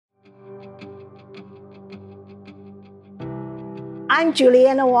I'm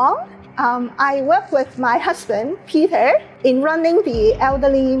Juliana Wong. I work with my husband, Peter, in running the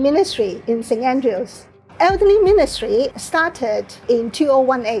elderly ministry in St. Andrews. Elderly ministry started in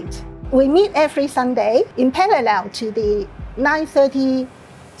 2018. We meet every Sunday in parallel to the 9:30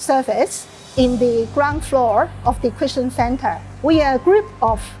 service in the ground floor of the Christian Center. We are a group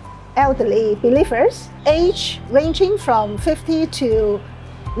of elderly believers, age ranging from 50 to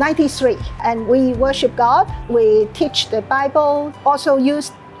 93, and we worship God, we teach the Bible, also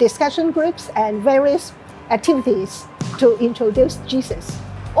use discussion groups and various activities to introduce Jesus.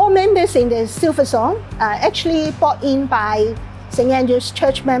 All members in the Silver Zone are actually brought in by St. Andrews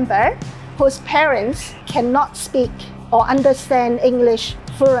church member whose parents cannot speak or understand English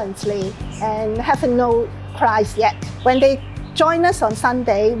fluently and haven't known Christ yet. When they join us on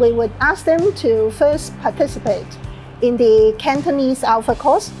Sunday, we would ask them to first participate in the Cantonese Alpha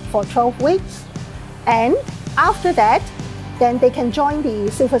course for 12 weeks, and after that, then they can join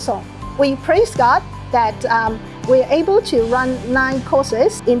the Silver Zone. We praise God that we're able to run 9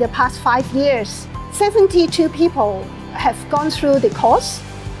 courses in the past 5 years. 72 people have gone through the course,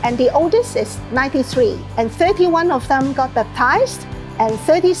 and the oldest is 93, and 31 of them got baptized, and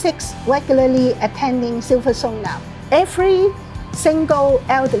 36 regularly attending Silver Zone now. Every single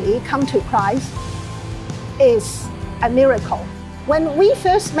elderly come to Christ is a miracle. When we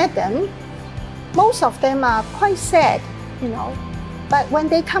first met them, most of them are quite sad, but when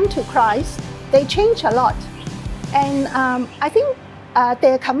they come to Christ, they change a lot. And I think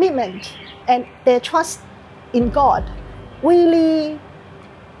their commitment and their trust in God really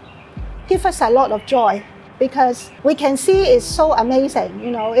give us a lot of joy, because we can see it's so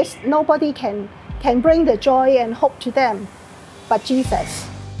amazing. Nobody can bring the joy and hope to them but Jesus.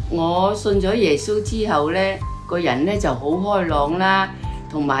 我信咗耶穌之後咧，個人咧就好開朗啦，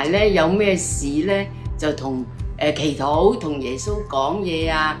同埋咧有咩事咧就同祈禱，同耶穌講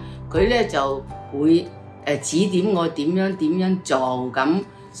嘢啊，佢咧就會指點我點樣做咁，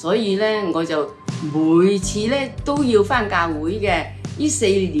所以咧我就每次咧都要返教會嘅。呢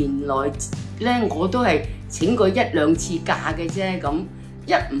4年來咧我都係請過1、2次假嘅啫，咁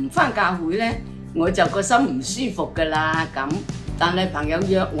一唔返教會咧我就個心唔舒服㗎啦咁。但係朋友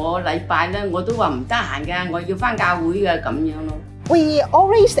約我禮拜咧，我都話唔得閒㗎，我要返教會嘅咁樣咯。We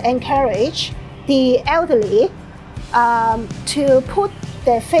always encourage the elderly to put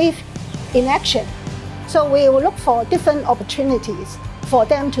their faith in action. So we will look for different opportunities for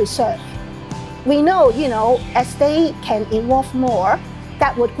them to serve. We know, as they can involve more,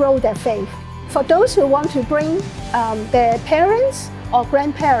 that would grow their faith. For those who want to bring their parents or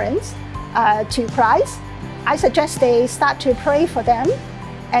grandparents to Christ, I suggest they start to pray for them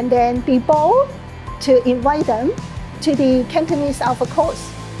and then be bold to invite them to the Cantonese Alpha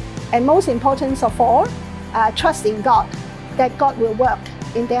course. And most important of all, trust in God, that God will work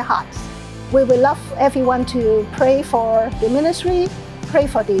in their hearts. We would love everyone to pray for the ministry, pray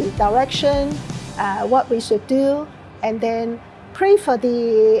for the direction, what we should do, and then pray for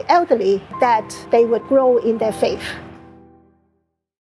the elderly that they would grow in their faith.